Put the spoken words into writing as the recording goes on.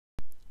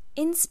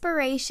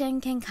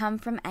Inspiration can come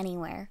from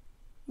anywhere.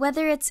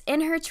 Whether it's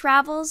in her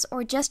travels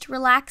or just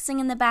relaxing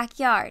in the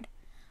backyard,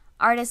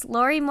 artist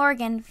Laurie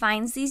Morgan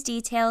finds these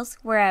details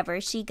wherever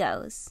she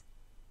goes.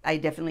 I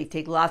definitely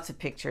take lots of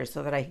pictures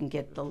so that I can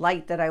get the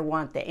light that I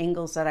want, the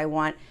angles that I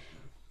want.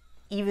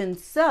 Even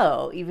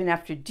so, even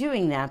after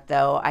doing that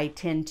though, I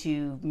tend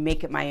to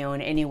make it my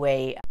own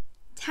anyway.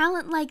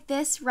 Talent like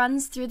this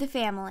runs through the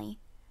family.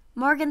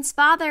 Morgan's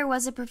father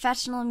was a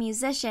professional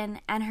musician,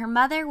 and her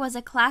mother was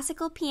a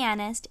classical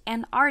pianist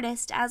and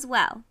artist as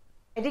well.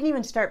 I didn't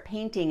even start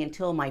painting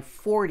until my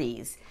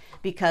 40s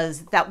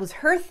because that was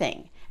her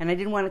thing, and I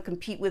didn't want to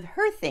compete with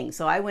her thing,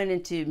 so I went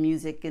into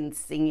music and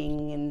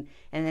singing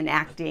and then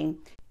acting.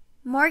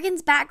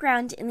 Morgan's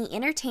background in the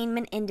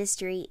entertainment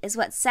industry is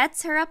what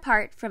sets her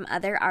apart from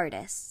other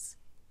artists.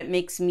 It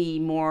makes me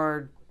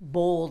more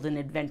bold and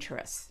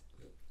adventurous.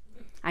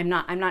 I'm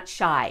not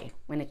shy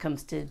when it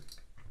comes to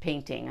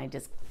painting. I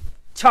just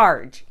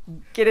charge,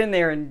 get in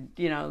there and,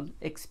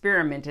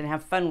 experiment and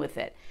have fun with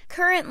it.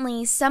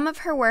 Currently, some of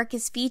her work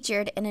is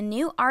featured in a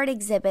new art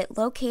exhibit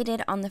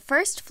located on the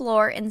first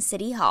floor in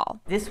City Hall.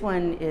 This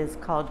one is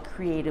called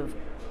Creative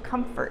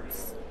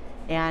Comforts,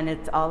 and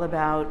it's all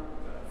about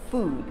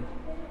food,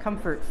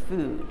 comfort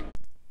food.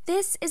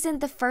 This isn't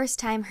the first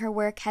time her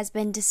work has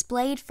been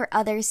displayed for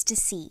others to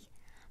see.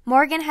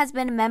 Morgan has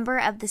been a member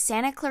of the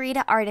Santa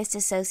Clarita Artists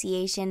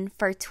Association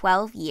for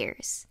 12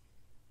 years.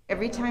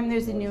 Every time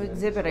there's a new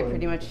exhibit, I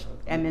pretty much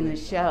am in the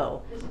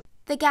show.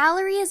 The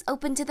gallery is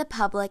open to the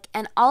public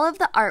and all of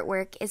the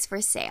artwork is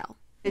for sale.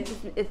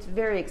 It's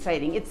very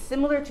exciting. It's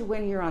similar to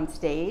when you're on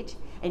stage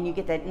and you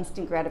get that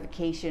instant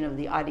gratification of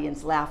the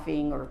audience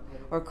laughing or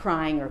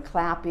crying or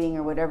clapping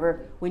or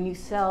whatever. When you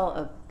sell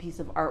a piece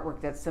of artwork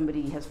that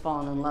somebody has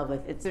fallen in love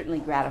with, it's certainly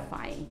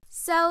gratifying.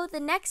 So the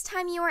next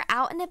time you are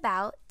out and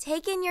about,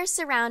 take in your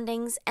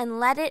surroundings and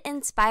let it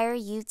inspire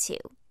you too.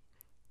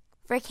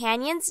 For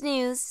Canyons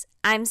News,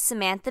 I'm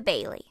Samantha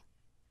Bailey.